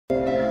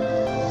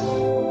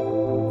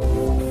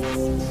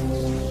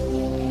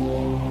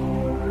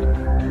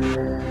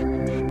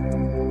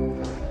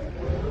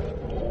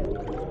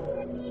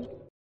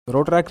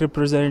Rotract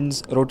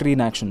represents Rotary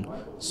in Action.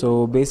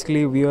 So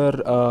basically, we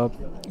are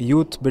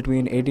youth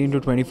between 18 to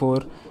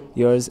 24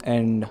 years,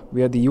 and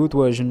we are the youth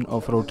version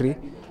of Rotary.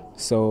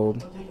 So,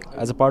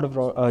 as a part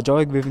of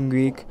Joy Giving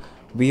Week,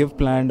 we have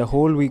planned a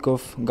whole week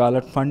of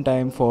gala fun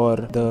time for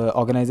the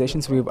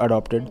organizations we've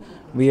adopted.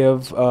 We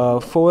have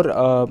four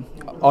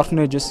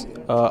orphanages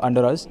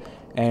under us,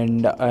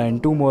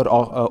 and two more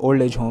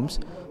old age homes.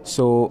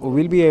 So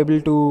we'll be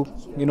able to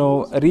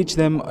reach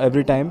them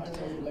every time,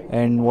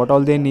 and what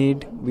all they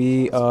need,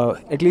 we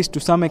at least to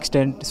some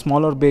extent,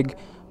 small or big,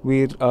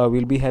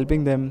 we'll be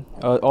helping them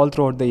all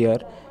throughout the year,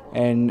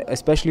 and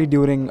especially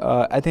during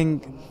I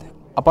think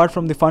apart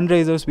from the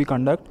fundraisers we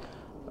conduct,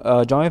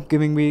 Joy of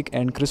Giving Week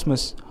and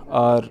Christmas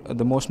are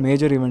the most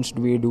major events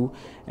we do.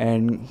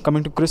 And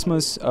coming to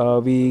Christmas,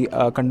 we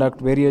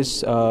conduct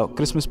various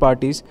Christmas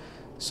parties.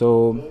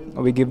 So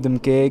we give them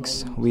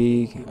cakes,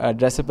 we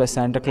dress up as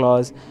Santa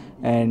Claus,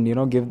 and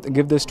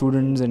give the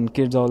students and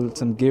kids all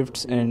some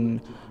gifts,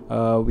 and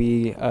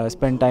we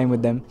spend time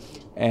with them.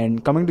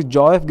 And coming to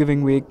Joy of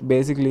Giving Week,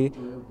 basically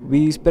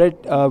we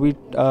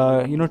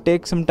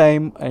take some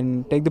time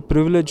and take the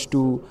privilege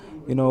to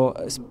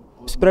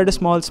spread a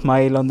small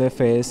smile on their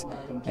face,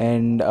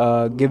 and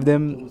give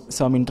them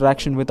some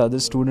interaction with other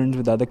students,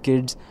 with other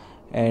kids,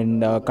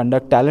 and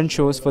conduct talent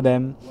shows for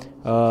them,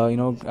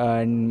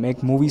 and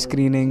make movie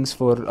screenings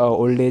for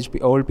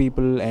old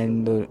people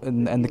and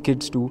the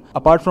kids too.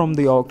 Apart from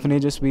the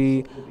orphanages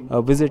we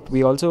visit,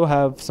 we also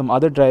have some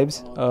other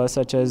drives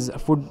such as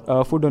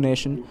food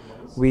donation.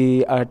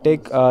 We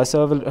take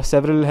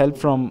several help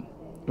from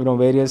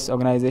various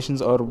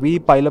organizations, or we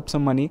pile up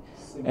some money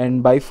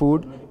and buy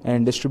food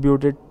and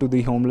distribute it to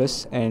the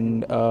homeless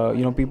and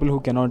people who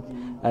cannot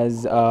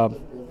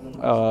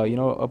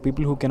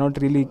people who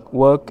cannot really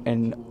work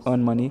and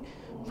earn money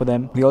for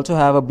them. We also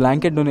have a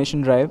blanket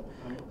donation drive.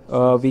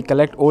 We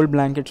collect old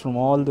blankets from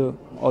all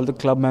the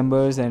club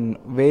members and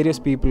various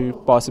people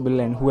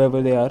possible, and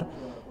whoever they are,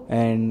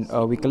 and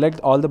we collect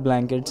all the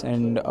blankets,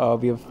 and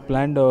we have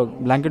planned a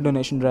blanket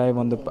donation drive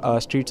on the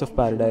streets of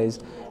Paradise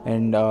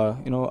and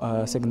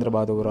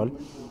Secunderabad overall.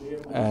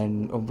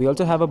 And we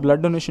also have a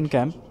blood donation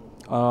camp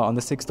on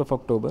the 6th of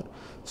October.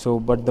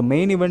 But the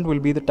main event will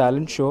be the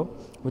talent show,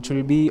 which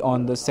will be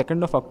on the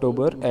 2nd of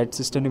October at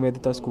Sister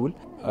Nivedita School.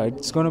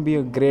 It's going to be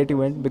a great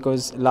event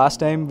because last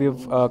time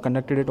we've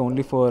conducted it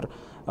only for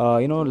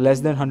less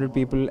than 100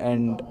 people,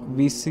 and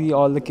we see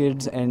all the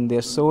kids and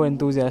they're so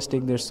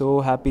enthusiastic, they're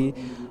so happy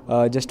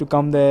just to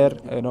come there,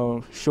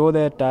 show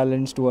their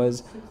talents to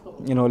us.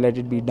 Let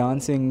it be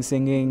dancing,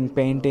 singing,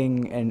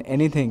 painting, and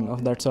anything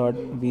of that sort.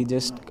 We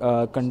just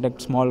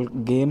conduct small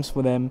games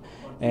for them,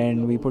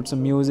 and we put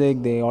some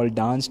music. They all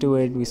dance to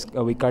it.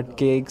 We cut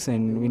cakes,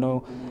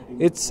 and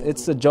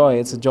it's a joy.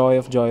 It's a joy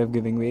of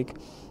Giving Week.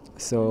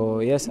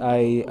 So yes,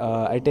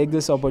 I take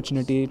this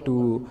opportunity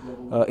to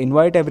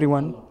invite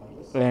everyone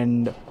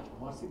and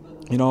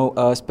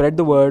spread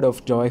the word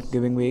of Joy of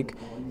Giving Week.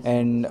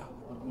 And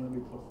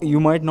you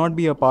might not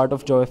be a part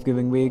of Joy of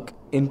Giving Week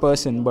in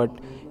person, but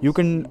you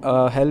can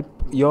help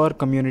your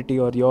community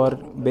or your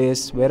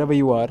base wherever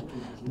you are.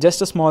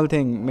 Just a small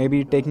thing,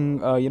 maybe taking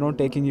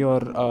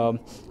your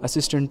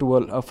assistant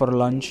to for a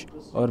lunch,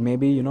 or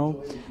maybe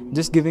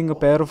just giving a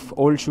pair of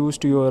old shoes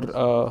to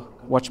your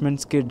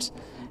watchman's kids,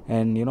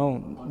 and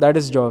that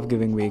is Joy of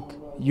Giving Week.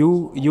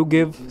 You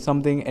give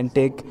something and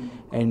take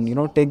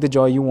the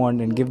joy you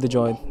want and give the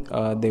joy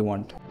they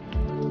want.